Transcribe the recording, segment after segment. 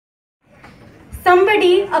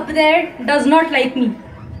somebody up there does not like me.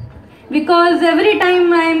 Because every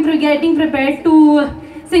time I am getting prepared to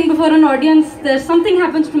sing before an audience, there's something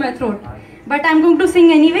happens to my throat. But I'm going to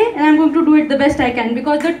sing anyway, and I'm going to do it the best I can,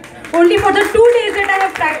 because only for the 2 days that I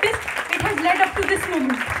have practiced, it has led up to this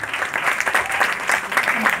moment.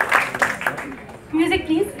 Music,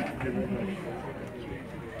 please.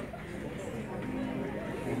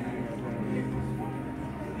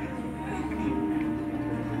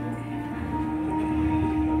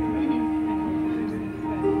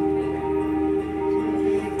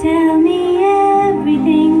 Tell me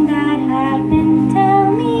everything that happened.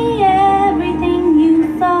 Tell me everything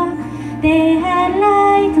you saw. They had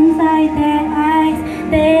light inside their eyes.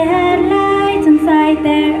 They had light inside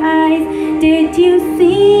their eyes. Did you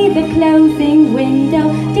see the closing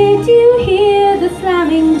window? Did you hear the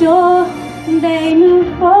slamming door? They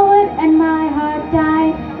moved forward and my heart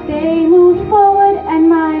died. They moved forward and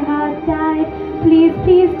my heart died. Please,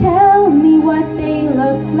 please tell me what they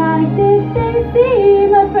looked like. Did they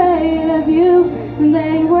seem afraid of you?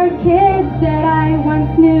 They were kids that I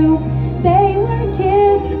once knew. They were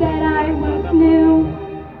kids that I once knew.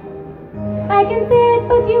 I can say it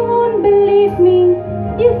but you won't believe me.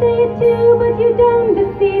 You say it too but you don't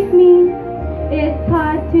deceive me. It's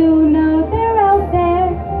hard to know they're out there.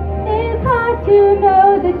 It's hard to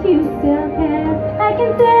know that you still care. I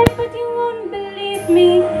can say it but you won't believe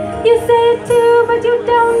me. You say it too but you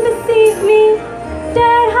don't deceive me.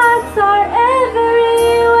 Dead hearts are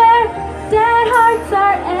everywhere. Dead hearts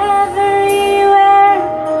are everywhere.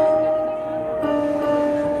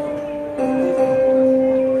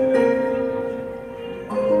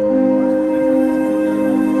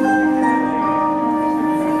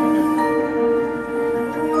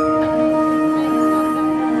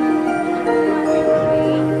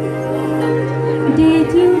 Did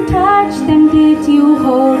you touch them? Did you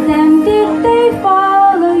hold them? Did they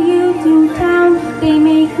follow you to town? They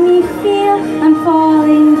make me feel I'm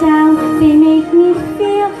falling down. They make me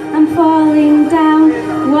feel I'm falling down.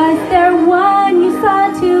 Was there one you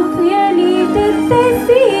saw too clearly? Did they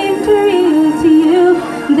seem too real to you?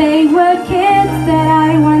 They were kids that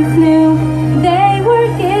I once knew. They were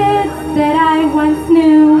kids that I once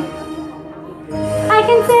knew. I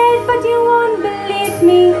can say it but you won't believe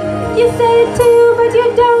me. You say it too but you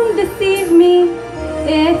don't deceive me.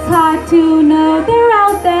 It's hard to know they're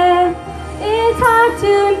out there. It's hard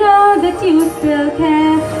to know that you still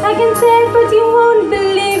care. I can say it but you won't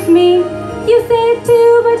believe me. You say it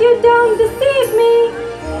too but you don't deceive me.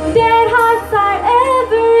 Dead hearts are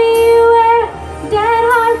everywhere. Dead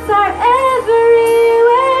hearts are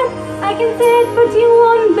everywhere. I can say it but you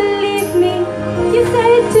won't believe me. You say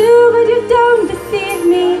it too but you don't deceive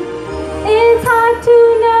me. It's hard to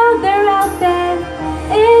know they're out there.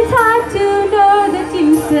 It's hard to know that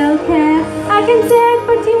you still care. I can say it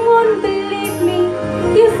but you won't believe me.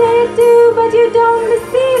 You say it too but you don't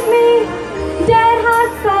deceive me. Dead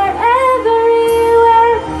hearts are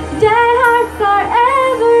everywhere. Dead hearts are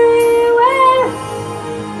everywhere.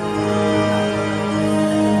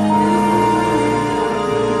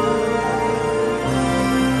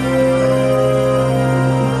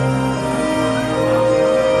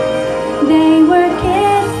 They were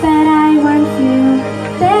kids that I once knew.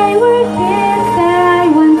 They were kids that I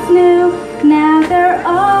once knew. Now they're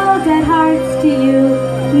all dead hearts to you.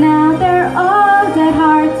 Now they're all dead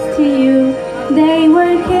hearts to you. They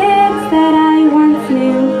were kids that I once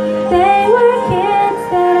knew. They were kids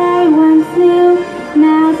that I once knew.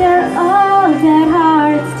 Now they're all dead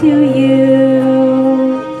hearts to you.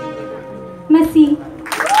 Merci.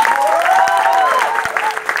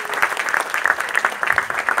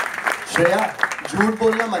 Shreya, झूठ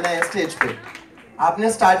बोलना मना है stage पे. आपने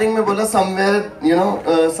starting में बोला somewhere,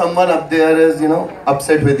 someone up there is,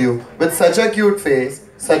 upset with you. With such a cute face,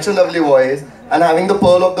 such a lovely voice, and having the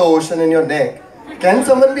pearl of the ocean in your neck, can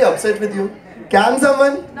someone be upset with you? Can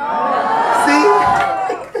someone? No. See?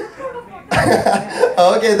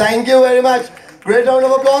 Okay, thank you very much. Great round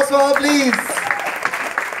of applause for her, please.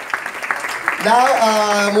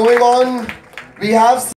 Now, moving on, we have